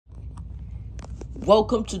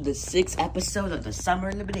Welcome to the 6th episode of the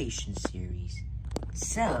Summer Elimination series.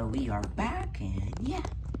 So we are back, and yeah.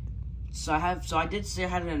 I did say I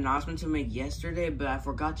had an announcement to make yesterday, but I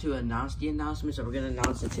forgot to announce the announcement, so we're gonna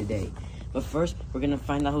announce it today. But first, we're gonna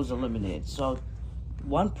find out who's eliminated. So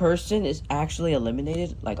one person is actually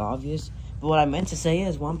eliminated, like obvious. But what I meant to say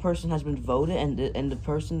is one person has been voted, and the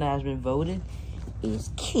person that has been voted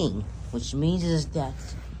is King, which means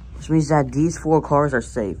that these 4 cars are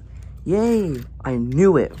safe. Yay! I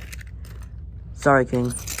knew it. Sorry,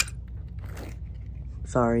 King.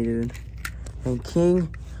 Sorry, dude. And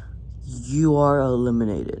King, you are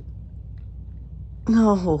eliminated.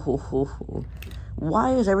 No.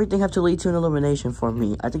 Why does everything have to lead to an elimination for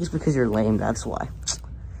me? I think it's because you're lame, that's why.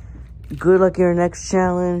 Good luck in your next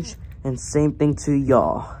challenge, and same thing to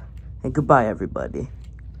y'all. And goodbye, everybody.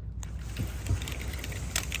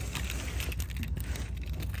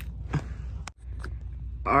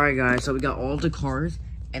 Alright guys, so we got all the cars,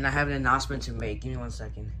 and I have an announcement to make. Give me 1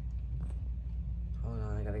 second. Hold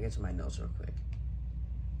on, I gotta get to my notes real quick.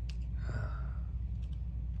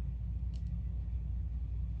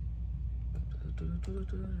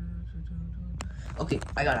 Okay,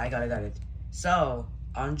 I got it. So,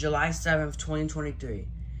 on July 7th, 2023.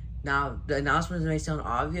 Now, the announcement may sound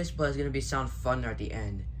obvious, but it's gonna sound funner at the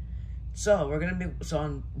end. So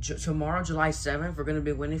on tomorrow, July 7th, we're gonna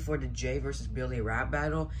be winning for the Jay versus Billy rap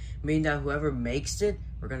battle, meaning that whoever makes it,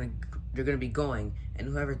 they're gonna be going, and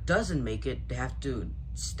whoever doesn't make it, they have to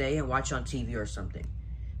stay and watch on TV or something.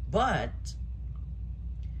 But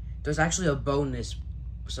there's actually a bonus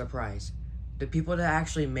surprise. The people that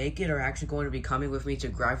actually make it are actually going to be coming with me to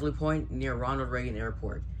Gravely Point near Ronald Reagan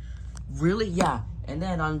Airport. Really? Yeah. And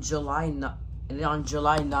then on July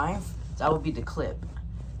 9th, that will be the clip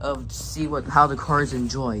of how the cars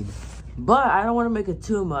enjoyed. But I don't want to make it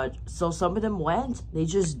too much, so some of them went, they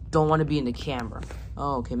just don't want to be in the camera.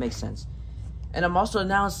 Oh, okay, makes sense. And I'm also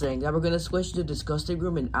announcing that we're going to switch to the Disgusting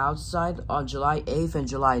Room and Outside on July 8th and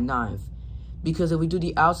July 9th. Because if we do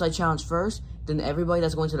the Outside Challenge first, then everybody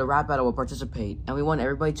that's going to the rap battle will participate. And we want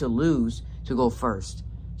everybody to lose to go first.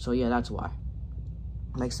 So yeah, that's why.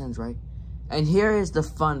 Makes sense, right? And here is the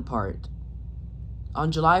fun part. On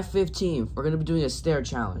July 15th, we're going to be doing a stair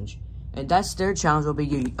challenge. And that stair challenge will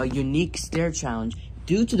be a unique stair challenge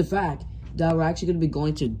due to the fact that we're actually going to be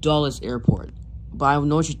going to Dulles Airport. But I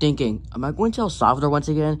know what you're thinking. Am I going to El Salvador once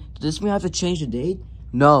again? Does this mean I have to change the date?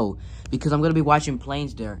 No, because I'm going to be watching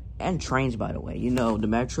planes there. And trains, by the way. You know, the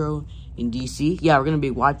metro in DC. Yeah, we're going to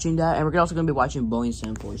be watching that. And we're also going to be watching Boeing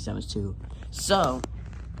 747s too. So,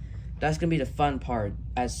 that's going to be the fun part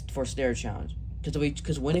as for stair challenge.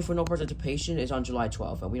 Because winning for no participation is on July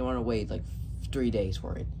 12th, and we don't want to wait like 3 days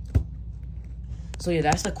for it. So yeah,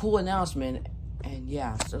 that's the cool announcement. And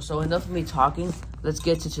yeah, so enough of me talking. Let's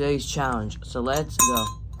get to today's challenge. So let's go.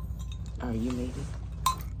 Alright, you made it.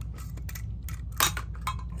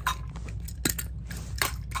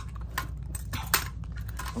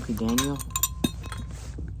 Okay, Daniel.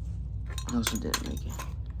 I also didn't make it.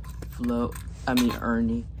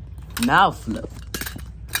 Ernie. Now Flo.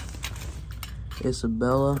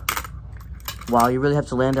 Isabella. Wow, you really have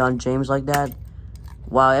to land on James like that?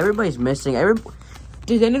 Wow, everybody's missing.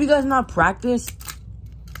 Did any of you guys not practice?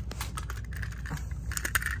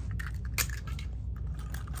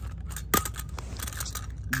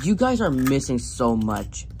 You guys are missing so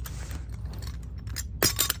much.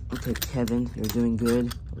 Okay, Kevin, you're doing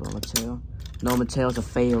good. What about Mateo? No, Mateo's a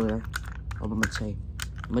failure. What about Mateo?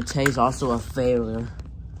 Mateo's also a failure.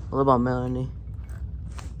 What about Melanie?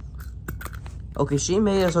 Okay, she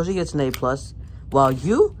made it, so she gets an A+. While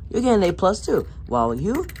you get an A+ too. While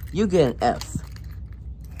you get an F.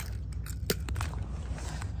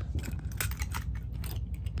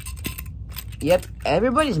 Yep,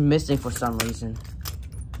 everybody's missing for some reason.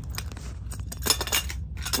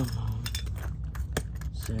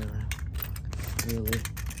 Sarah. Really?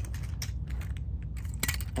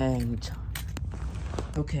 And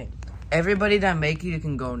okay. Everybody that make it, you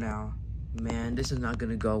can go now. Man, this is not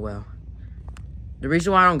gonna go well. The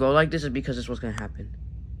reason why I don't go like this is because this is what's gonna happen.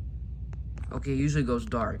 Okay, it usually goes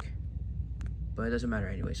dark. But it doesn't matter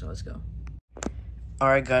anyway, so let's go.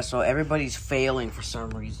 Alright guys, so everybody's failing for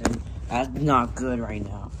some reason. That's not good right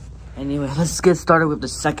now. Anyway, let's get started with the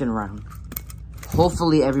second round.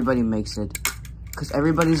 Hopefully everybody makes it. Because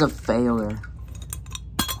everybody's a failure.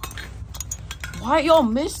 Why are y'all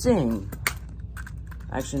missing?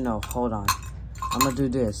 Actually, no, hold on. I'm gonna do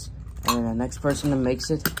this. And then the next person that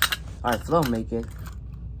makes it. Alright, Flo make it.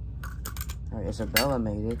 Alright, Isabella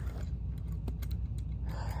made it.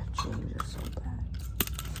 James, you're so bad.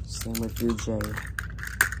 Same with you, Jay.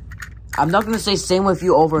 I'm not gonna say same with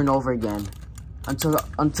you over and over again.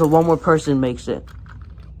 until one more person makes it.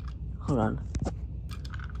 Hold on.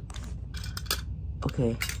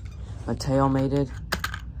 Okay, Mateo made it.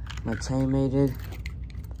 Mateo made it.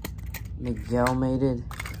 Miguel made it.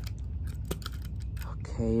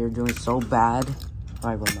 Okay, you're doing so bad.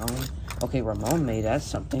 All right, Ramon. Okay, Ramon made it. That's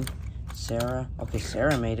something. Sarah. Okay,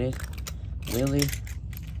 Sarah made it. Really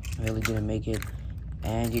didn't make it.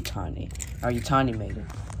 And Yutani. All right, Yutani made it.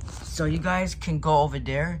 So you guys can go over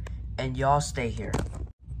there, and y'all stay here.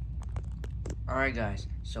 All right, guys.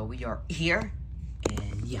 So we are here,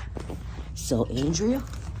 and yeah. So Andrea.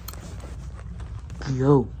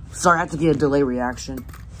 Yo. Sorry, I have to get a delay reaction.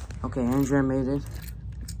 Okay, Andrea made it.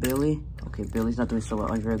 Billy. Okay, Billy's not doing so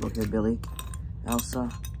well. Andrea, go here, Billy. Elsa.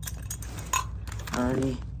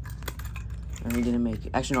 Ernie. Ernie didn't make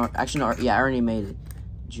it. Actually, no. Yeah, Ernie made it.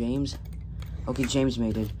 James. Okay, James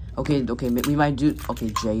made it. Okay, we might do...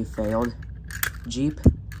 Okay, Jay failed. Jeep.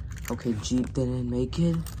 Okay, Jeep didn't make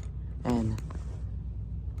it. And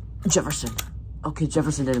Jefferson. Okay,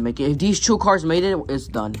 Jefferson didn't make it. If these 2 cars made it, it's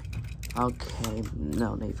done. Okay,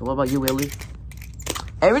 no, Nathan. What about you, Willie?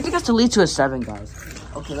 Everything has to lead to a 7, guys.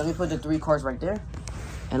 Okay, let me put the 3 cars right there.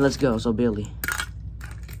 And let's go. So, Billy.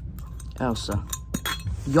 Elsa.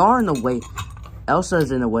 Y'all are in the way. Elsa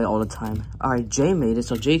is in the way all the time. Alright, Jay made it,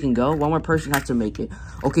 so Jay can go. One more person has to make it.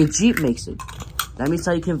 Okay, Jeep makes it. That means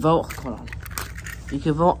that you can vote. Hold on. You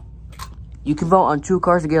can vote on 2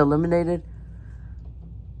 cars to get eliminated.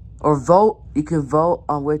 Or you can vote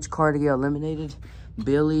on which car to get eliminated.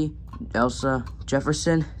 Billy, Elsa,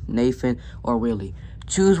 Jefferson, Nathan, or Willie.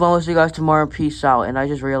 Choose one. We'll see you guys tomorrow. Peace out. And I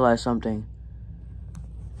just realized something.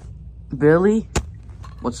 Billy,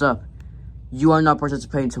 what's up? You are not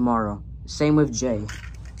participating tomorrow. Same with Jay.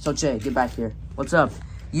 So Jay, get back here. What's up?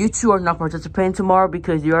 You 2 are not participating tomorrow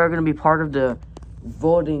because you are going to be part of the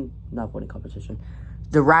not voting competition,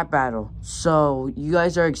 the rap battle. So you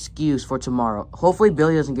guys are excused for tomorrow. Hopefully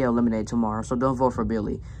Billy doesn't get eliminated tomorrow, so don't vote for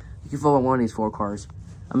Billy. You can vote on one of these 4 cars.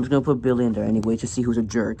 I'm just going to put Billy in there anyway to see who's a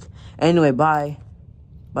jerk. Anyway, bye.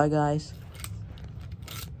 Bye, guys.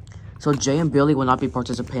 So Jay and Billy will not be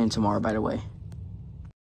participating tomorrow, by the way.